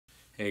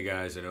Hey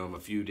guys, I know I'm a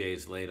few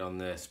days late on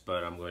this,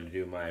 but I'm going to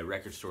do my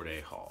record store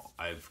day haul.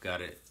 I've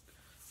got it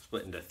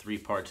split into three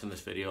parts in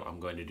this video. I'm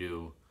going to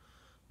do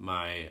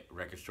my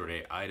record store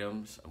day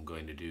items. I'm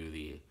going to do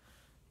the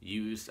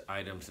used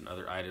items and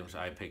other items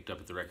I picked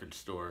up at the record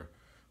store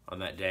on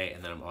that day,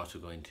 and then I'm also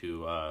going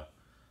to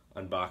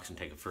unbox and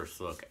take a first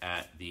look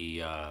at the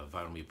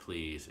Vinyl Me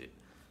Please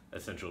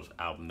Essentials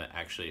album that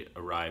actually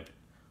arrived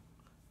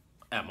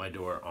at my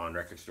door on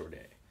record store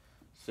day.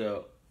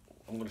 So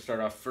I'm going to start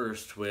off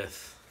first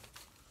with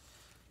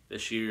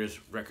this year's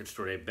record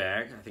store day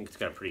bag. I think it's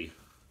got a pretty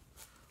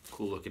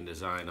cool looking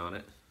design on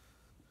it.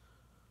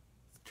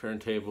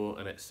 Turntable,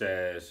 and it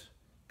says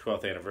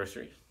 12th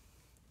anniversary.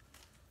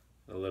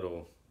 A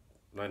little,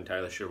 I'm not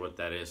entirely sure what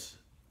that is,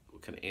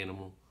 what kind of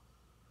animal.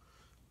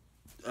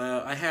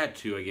 I had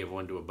two. I gave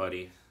one to a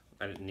buddy.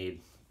 I didn't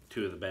need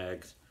two of the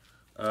bags.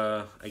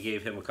 I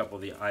gave him a couple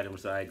of the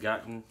items that I had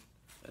gotten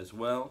as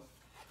well.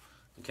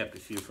 I kept a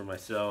few for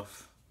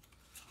myself.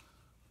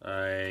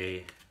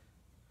 I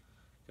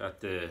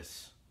got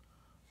this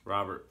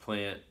Robert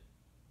Plant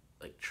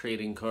like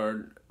trading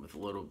card with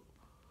a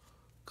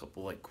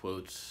couple like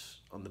quotes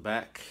on the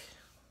back.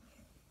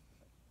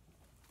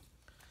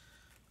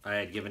 I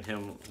had given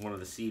him one of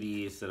the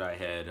CDs that I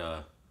had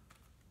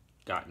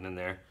gotten in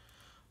there.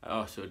 I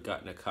also had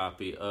gotten a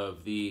copy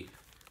of the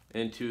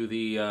Into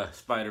the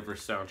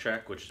Spider-Verse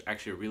soundtrack, which is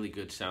actually a really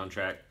good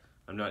soundtrack.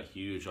 I'm not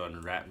huge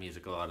on rap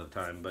music a lot of the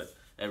time, but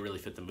it really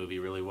fit the movie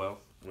really well,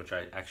 which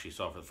I actually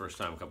saw for the first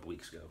time a couple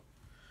weeks ago.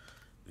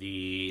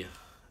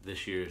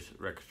 This year's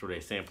record store day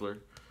sampler.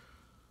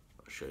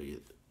 I'll show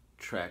you the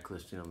track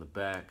listing on the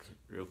back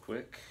real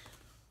quick.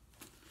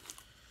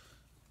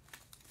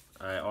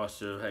 I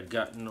also had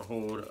gotten a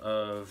hold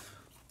of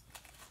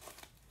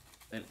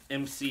an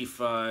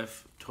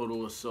MC5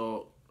 Total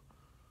Assault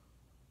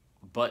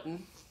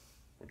button,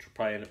 which will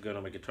probably end up going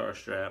on my guitar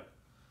strap.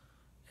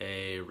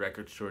 A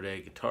record store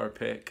day guitar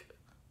pick,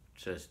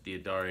 which says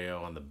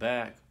D'Addario on the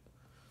back,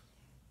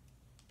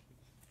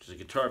 which is a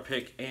guitar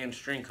pick and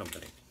string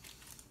company.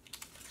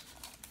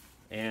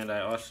 And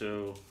I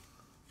also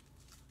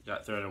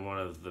got thrown in one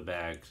of the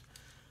bags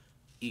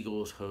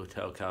Eagles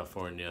Hotel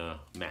California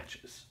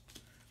matches.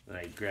 And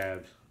I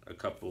grabbed a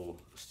couple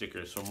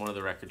stickers from one of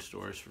the record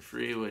stores for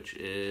free, which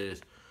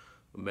is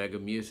Omega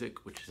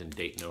Music, which is in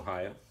Dayton,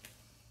 Ohio.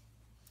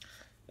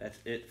 That's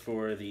it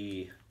for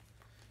the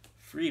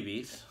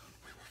freebies.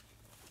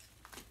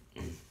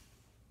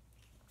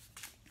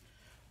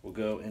 We'll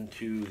go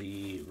into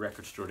the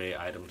record store day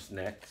items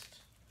next.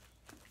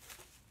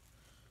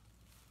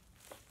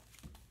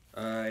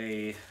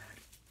 I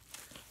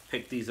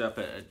picked these up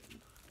at a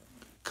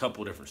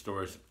couple different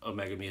stores,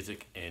 Omega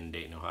Music in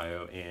Dayton,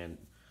 Ohio, and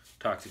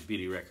Toxic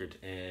Beauty Records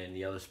in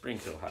Yellow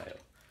Springs, Ohio.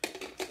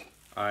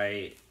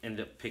 I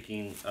ended up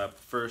picking up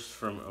first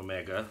from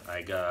Omega.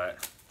 I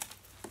got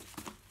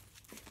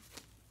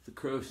the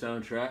Crow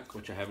soundtrack,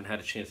 which I haven't had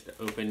a chance to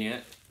open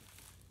yet.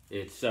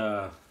 It's,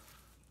 let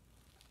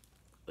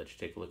you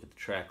take a look at the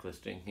track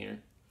listing here.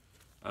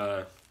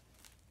 One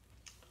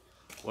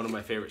of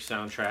my favorite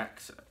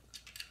soundtracks.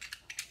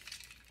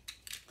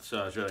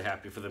 So I was really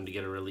happy for them to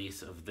get a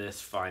release of this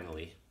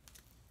finally.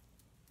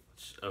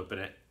 Let's open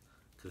it,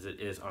 because it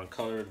is on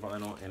colored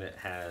vinyl and it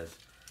has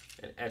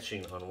an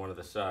etching on one of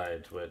the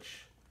sides,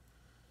 which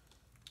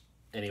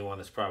anyone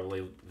that's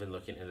probably been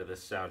looking into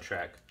this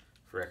soundtrack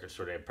for record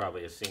store day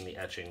probably has seen the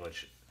etching,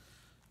 which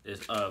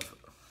is of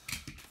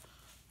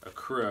a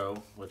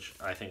crow, which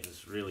I think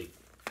is really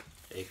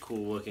a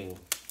cool looking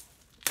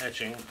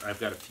etching. I've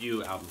got a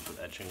few albums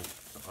with etchings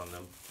on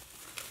them.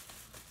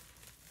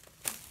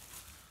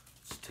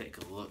 Let's take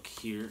a look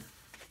here.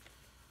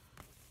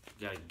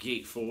 Got a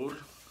gatefold.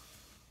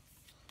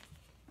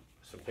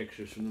 Some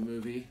pictures from the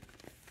movie.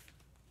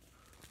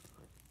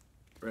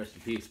 Rest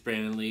in peace,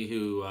 Brandon Lee,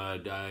 who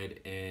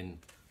died in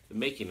the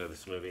making of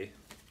this movie.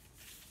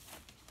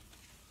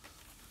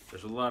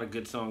 There's a lot of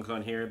good songs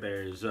on here.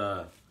 There's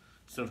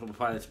Central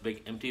Pilot's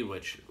Big Empty,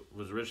 which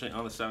was originally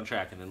on the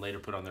soundtrack and then later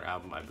put on their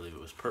album. I believe it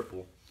was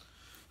Purple.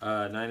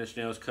 Nine Inch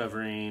Nails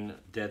covering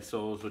Dead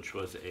Souls, which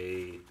was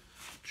a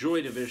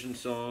Joy Division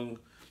song.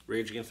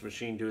 Rage Against the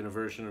Machine doing a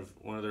version of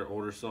one of their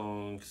older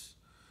songs.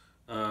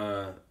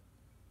 I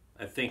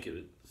think it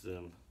was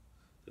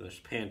there's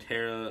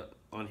Pantera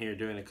on here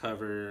doing a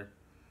cover.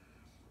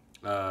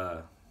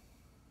 The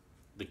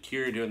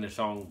Cure doing their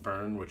song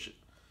Burn, which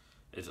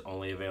is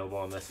only available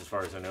on this as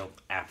far as I know.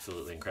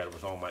 Absolutely incredible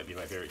song. Might be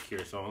my favorite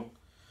Cure song.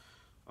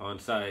 On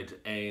sides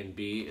A and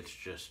B, it's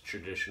just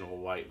traditional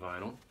white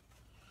vinyl.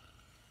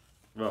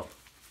 Well,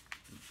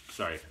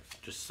 sorry,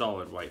 just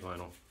solid white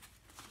vinyl.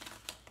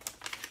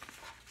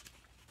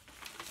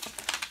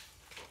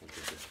 We'll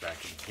get this back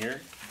in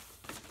here.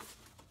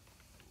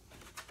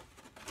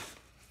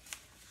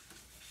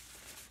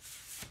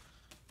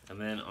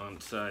 And then on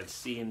side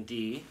C and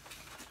D,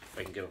 if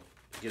I can get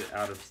it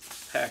out of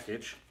the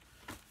package.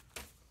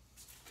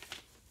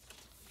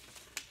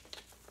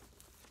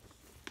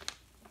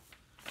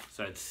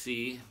 Side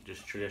C,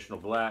 just traditional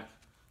black.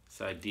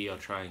 Side D, I'll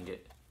try and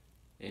get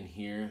in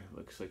here.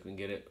 Looks like we can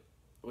get it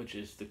which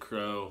is the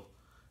crow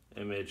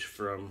image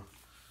from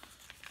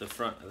the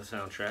front of the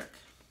soundtrack.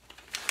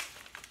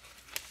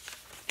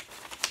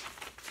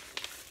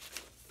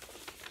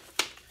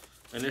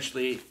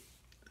 Initially,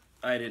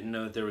 I didn't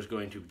know that there was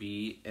going to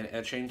be an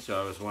etching,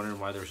 so I was wondering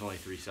why there was only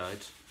 3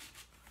 sides.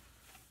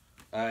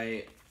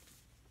 I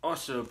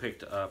also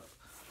picked up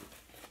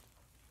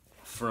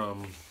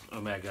from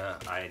Omega,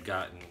 I had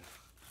gotten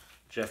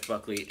Jeff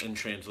Buckley in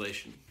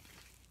translation,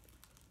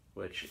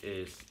 which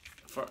is,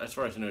 as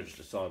far as I know, just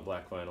a solid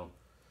black vinyl.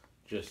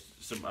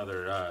 Just some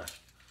other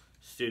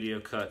studio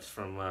cuts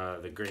from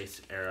the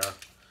Grace era,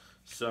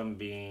 some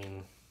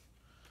being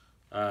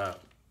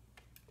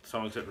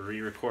songs that were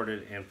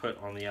re-recorded and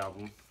put on the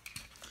album,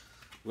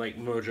 like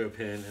Mojo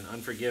Pin and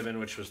Unforgiven,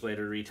 which was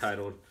later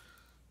retitled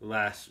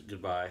Last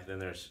Goodbye. Then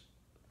there's,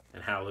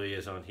 and Hallelujah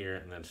is on here,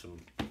 and then some,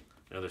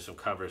 there's some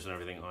covers and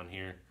everything on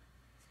here.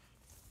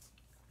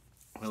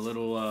 A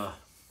little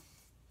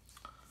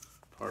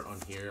part on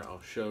here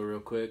I'll show real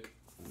quick.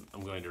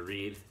 I'm going to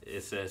read.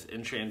 It says,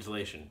 in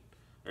transition,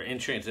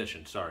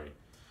 sorry.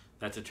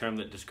 That's a term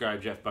that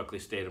described Jeff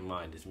Buckley's state of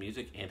mind, his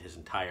music, and his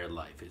entire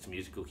life. His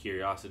musical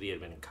curiosity had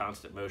been in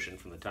constant motion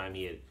from the time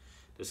he had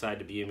decided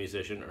to be a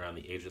musician around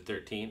the age of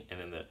 13,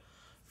 and in the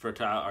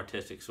fertile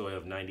artistic soil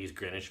of 90s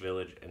Greenwich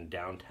Village and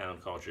downtown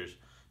cultures,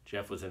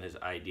 Jeff was in his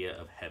idea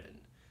of heaven.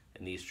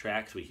 In these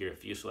tracks, we hear a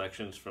few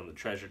selections from the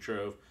treasure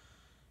trove,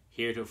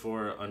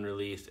 heretofore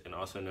unreleased and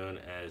also known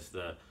as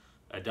the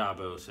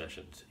Adabo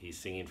sessions. He's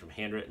singing from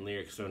handwritten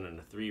lyrics sewn in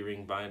a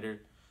 3-ring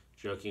binder,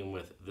 joking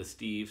with the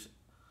Steves,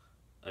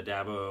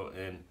 Adabo,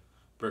 and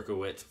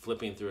Berkowitz,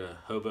 flipping through a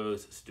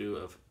hobo's stew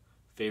of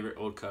favorite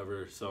old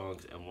cover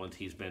songs and ones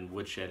he's been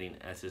woodshedding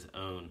as his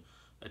own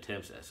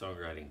attempts at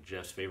songwriting.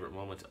 Jeff's favorite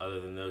moments, other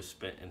than those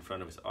spent in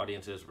front of his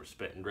audiences, were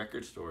spent in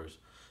record stores.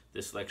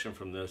 This selection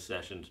from those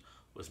sessions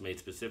was made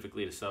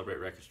specifically to celebrate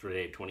Record Store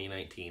Day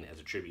 2019 as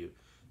a tribute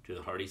to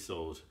the hardy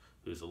souls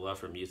whose love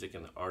for music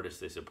and the artists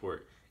they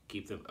support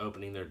keep them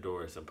opening their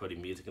doors and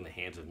putting music in the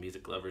hands of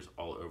music lovers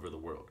all over the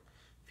world.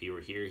 If he were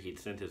here, he'd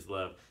send his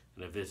love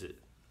and visit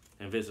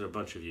a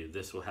bunch of you.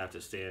 This will have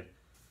to stand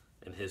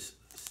in his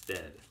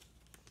stead.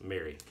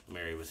 Mary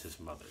was his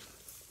mother.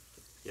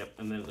 Yep,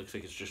 and then it looks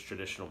like it's just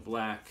traditional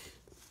black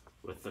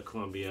with the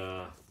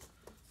Columbia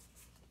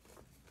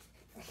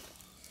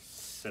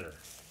center.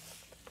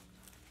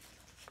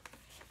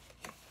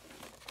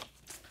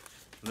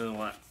 And then the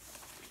last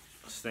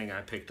thing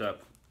I picked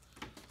up,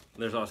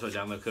 there's also a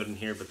download code in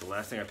here, but the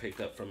last thing I picked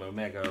up from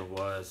Omega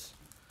was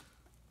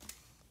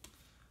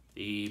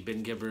the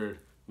Ben Gibbard,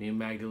 Me and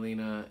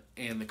Magdalena,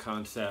 and the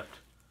Concept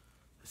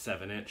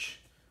 7-inch,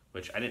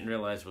 which I didn't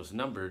realize was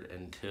numbered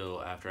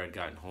until after I'd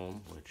gotten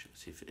home, which,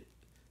 let's see if it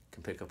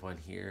can pick up on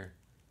here.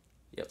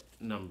 Yep,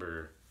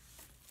 number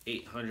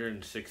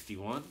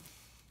 861.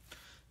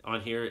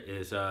 On here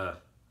is, as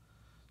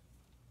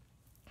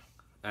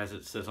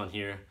it says on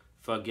here,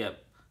 Fug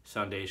Yep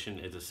Foundation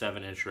is a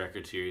 7-inch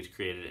record series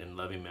created in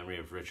loving memory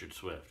of Richard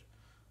Swift.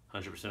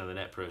 100% of the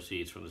net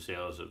proceeds from the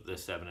sales of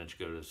this 7-inch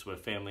go to the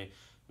Swift family,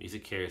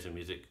 Music Cares, and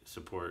Music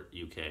Support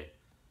UK.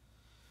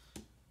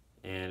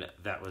 And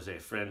that was a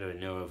friend I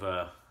know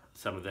of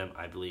some of them.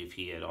 I believe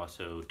he had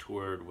also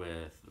toured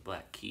with the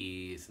Black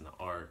Keys and the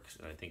Arcs,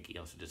 and I think he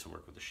also did some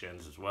work with the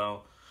Shins as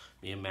well.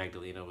 Me and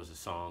Magdalena was a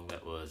song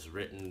that was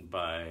written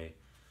by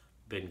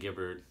Ben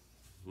Gibbard,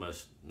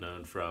 most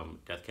known from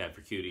Death Cab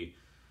for Cutie,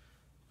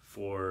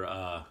 for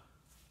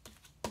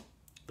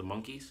the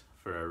Monkees,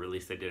 for a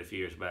release they did a few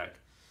years back.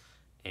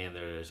 And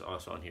there's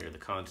also on here the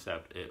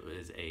Concept. It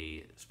was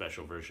a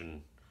special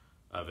version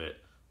of it,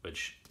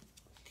 which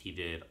he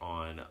did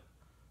on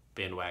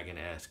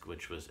Bandwagon-esque,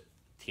 which was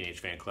Teenage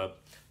Fan Club.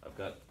 I've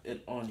got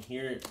it on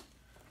here.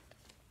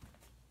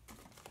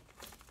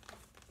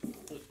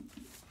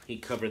 He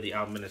covered the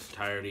album in its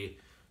entirety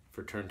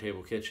for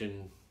Turntable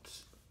Kitchen.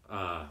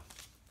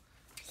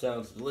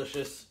 Sounds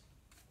delicious.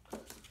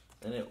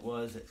 And it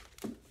was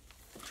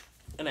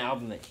an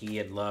album that he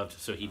had loved,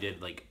 so he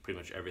did like pretty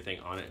much everything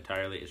on it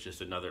entirely. It's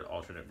just another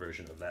alternate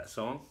version of that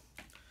song.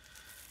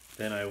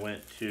 Then I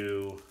went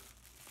to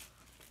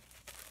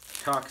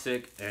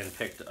Toxic and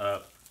picked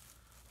up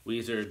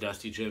Weezer,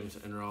 Dusty Gems,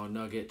 and Raw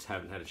Nuggets.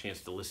 Haven't had a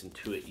chance to listen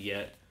to it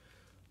yet.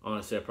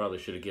 Honestly, I probably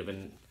should have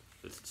given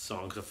the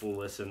songs a full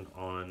listen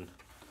on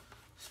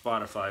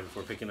Spotify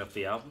before picking up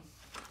the album.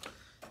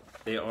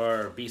 They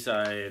are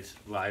B-sides,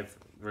 live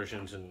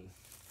versions, and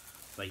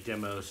like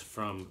demos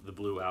from the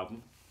Blue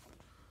album.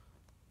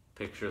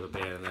 Picture of the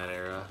band in that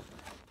era.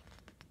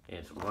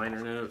 And some liner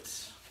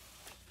notes.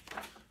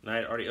 And I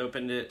had already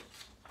opened it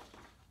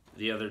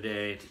the other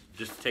day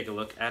just to take a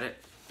look at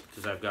it,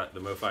 because I've got the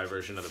Mo-Fi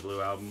version of the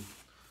Blue album,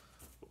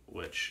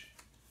 which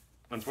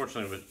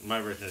unfortunately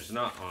my version is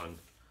not on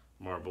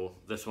marble.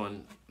 This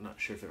one, I'm not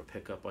sure if it'll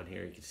pick up on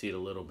here. You can see it a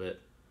little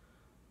bit.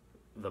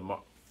 The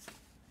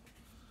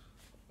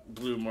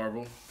blue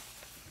marble.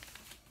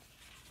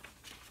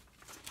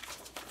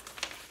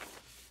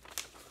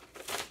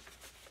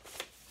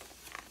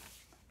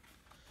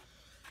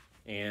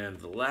 And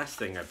the last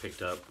thing I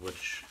picked up,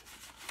 which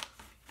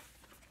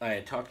I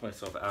had talked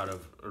myself out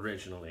of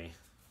originally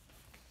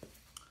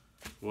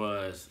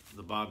was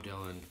the Bob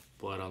Dylan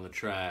Blood on the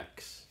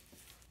Tracks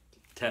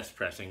test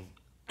pressing,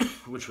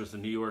 which was the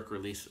New York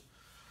release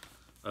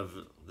of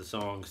the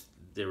songs.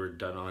 They were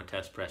done on a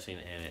test pressing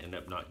and it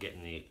ended up not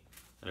getting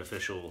an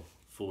official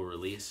full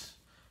release.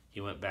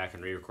 He went back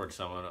and re-recorded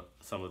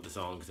some of the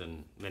songs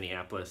in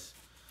Minneapolis,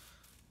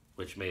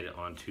 which made it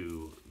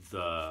onto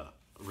the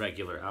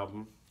regular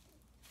album.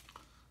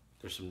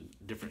 There's some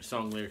different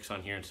song lyrics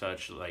on here and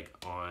such, like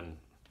on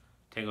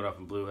Tangled Up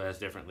in Blue has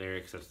different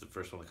lyrics. That's the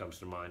first one that comes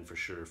to mind for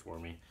sure for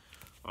me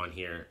on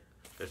here.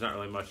 There's not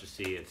really much to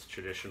see. It's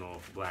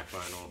traditional black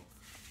vinyl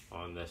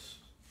on this,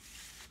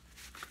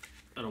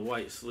 on a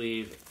white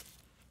sleeve,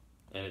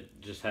 and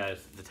it just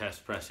has the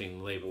test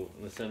pressing label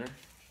in the center.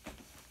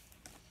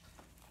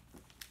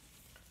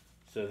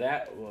 So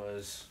that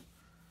was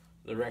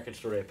the Record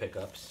Store Day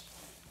pickups.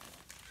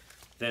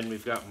 Then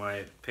we've got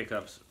my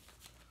pickups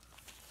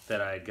that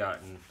I had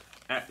gotten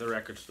at the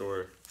record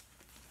store,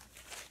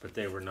 but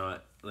they were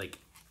not like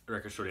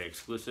Record Store Day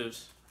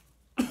exclusives.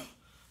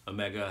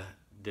 Omega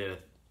did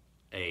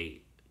a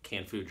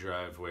canned food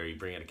drive where you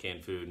bring in a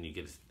canned food and you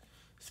get a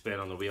spin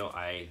on the wheel.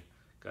 I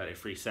got a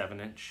free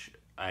 7-inch.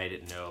 I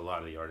didn't know a lot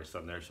of the artists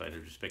on there, so I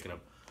ended up just picking up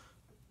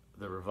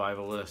the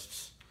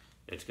Revivalists.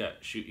 It's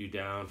got Shoot You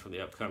Down from the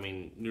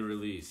upcoming new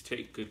release,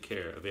 Take Good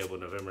Care, available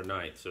November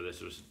 9th. So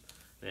this was,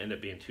 it ended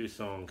up being 2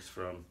 songs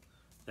from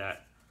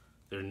that,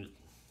 their,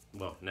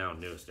 well, now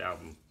newest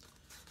album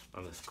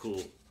on this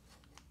cool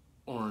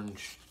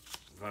orange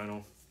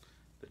vinyl.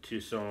 The 2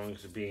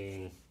 songs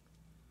being,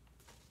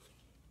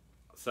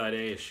 side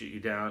A is Shoot You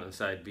Down and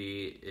side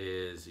B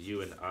is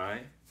You and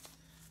I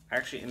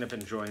actually ended up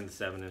enjoying the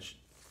 7-inch.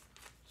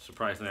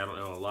 Surprisingly, I don't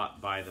know a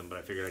lot by them, but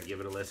I figured I'd give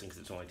it a listen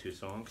because it's only 2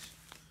 songs.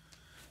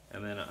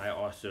 And then I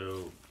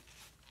also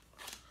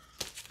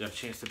got a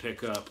chance to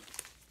pick up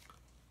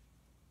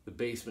the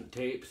Basement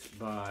Tapes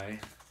by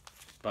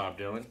Bob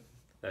Dylan.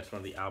 That's one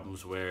of the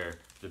albums where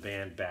the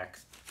band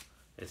backs,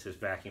 it's his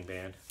backing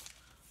band.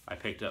 I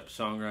picked up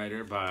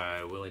Songwriter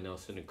by Willie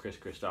Nelson and Chris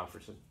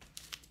Christopherson,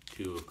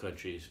 2 of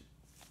country's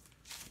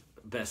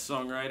best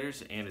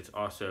songwriters, and it's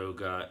also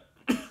got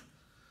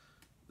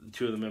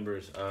 2 of the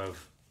members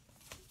of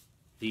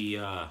the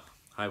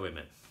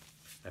Highwaymen.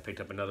 I picked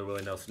up another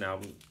Willie Nelson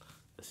album,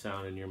 The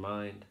Sound in Your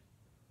Mind.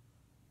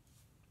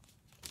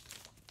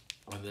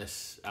 On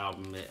this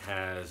album, it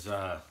has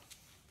a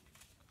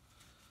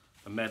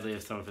medley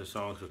of some of his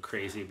songs, with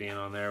Crazy being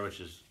on there, which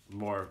is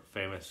more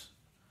famous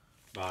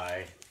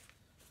by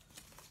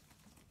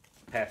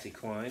Patsy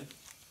Cline,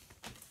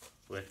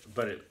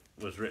 but it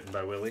was written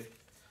by Willie.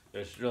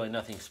 There's really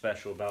nothing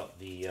special about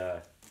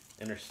the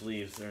inner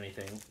sleeves or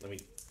anything. Let me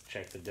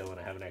check the Dylan.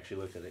 I haven't actually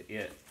looked at it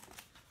yet.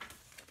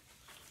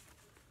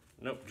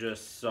 Nope,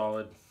 just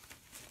solid,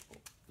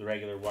 the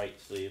regular white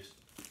sleeves.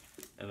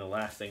 And the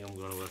last thing I'm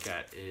going to look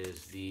at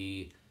is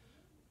the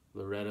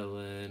Loretta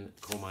Lynn,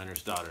 Coal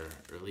Miner's Daughter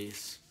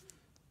release,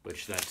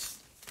 which that's,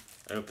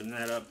 I opened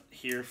that up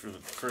here for the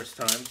first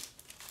time.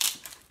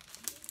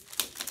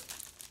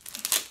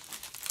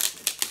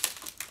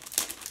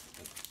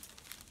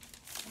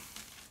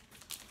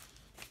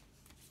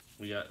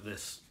 We got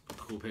this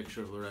cool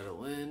picture of Loretta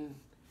Lynn.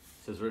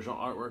 It says original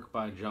artwork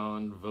by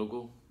John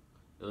Vogel,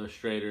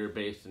 illustrator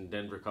based in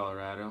Denver,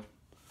 Colorado.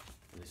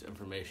 And this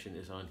information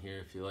is on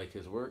here if you like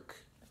his work.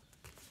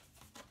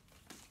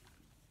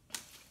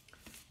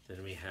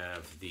 Then we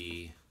have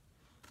the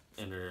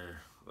inner,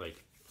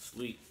 like,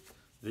 sleeve,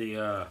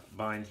 the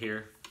bind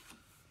here.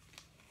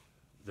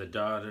 The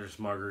Daughter's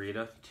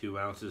Margarita, 2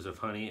 ounces of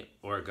honey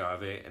or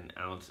agave, an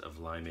ounce of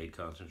limeade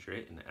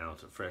concentrate, an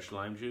ounce of fresh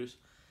lime juice,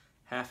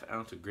 ½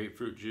 ounce of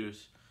grapefruit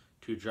juice,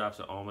 2 drops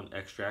of almond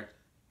extract,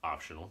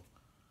 optional,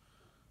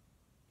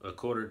 a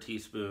 1/4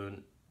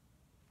 teaspoon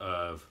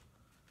of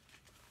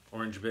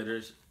orange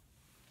bitters,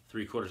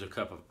 3/4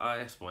 cup of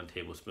ice, 1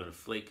 tablespoon of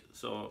flake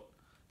salt,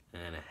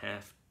 and a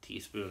 ½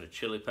 teaspoon of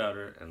chili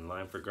powder and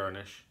lime for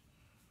garnish.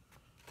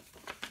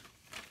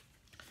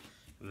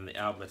 And then the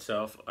album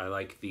itself, I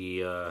like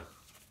the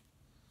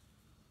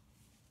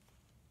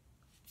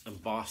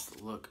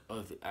embossed look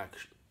of the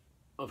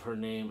of her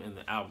name and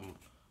the album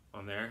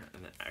on there,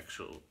 and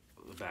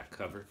the back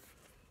cover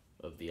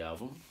of the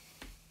album.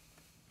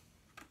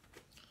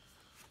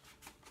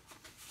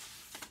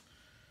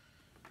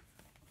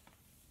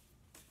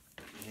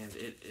 And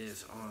it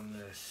is on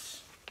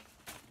this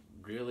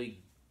really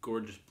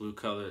gorgeous blue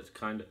color. It's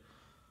kind of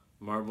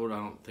marbled. I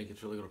don't think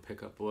it's really going to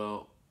pick up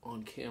well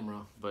on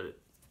camera, but it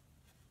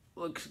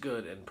looks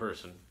good in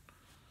person.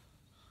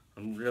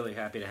 I'm really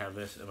happy to have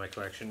this in my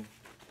collection.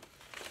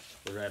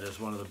 Loretta is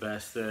one of the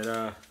best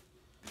that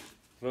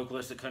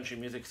vocalistic country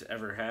music's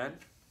ever had.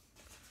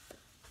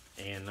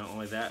 And not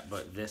only that,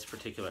 but this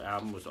particular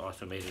album was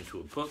also made into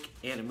a book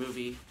and a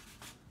movie.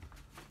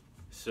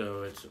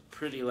 So it's a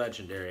pretty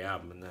legendary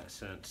album in that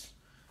sense.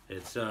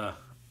 It's, I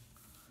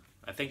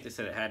think they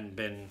said it hadn't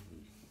been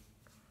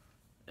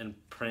in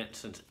print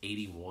since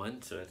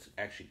 '81, so it's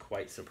actually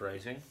quite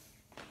surprising.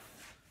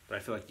 But I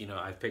feel like, you know,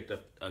 I've picked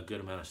up a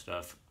good amount of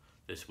stuff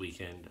this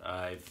weekend.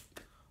 I've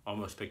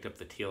almost picked up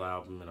the Teal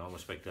album and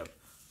almost picked up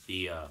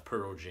the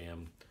Pearl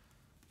Jam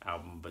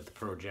album, but the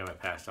Pearl Jam I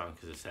passed on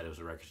because it said it was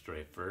a record store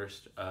at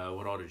first.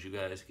 What all did you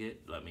guys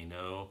get? Let me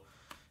know,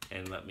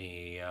 and let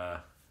me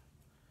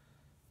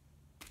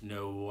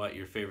know what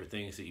your favorite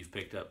things that you've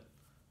picked up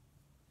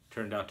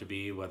turned out to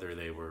be, whether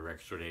they were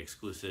record store day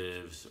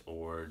exclusives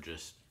or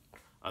just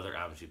other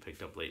albums you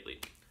picked up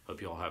lately.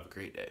 Hope you all have a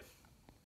great day.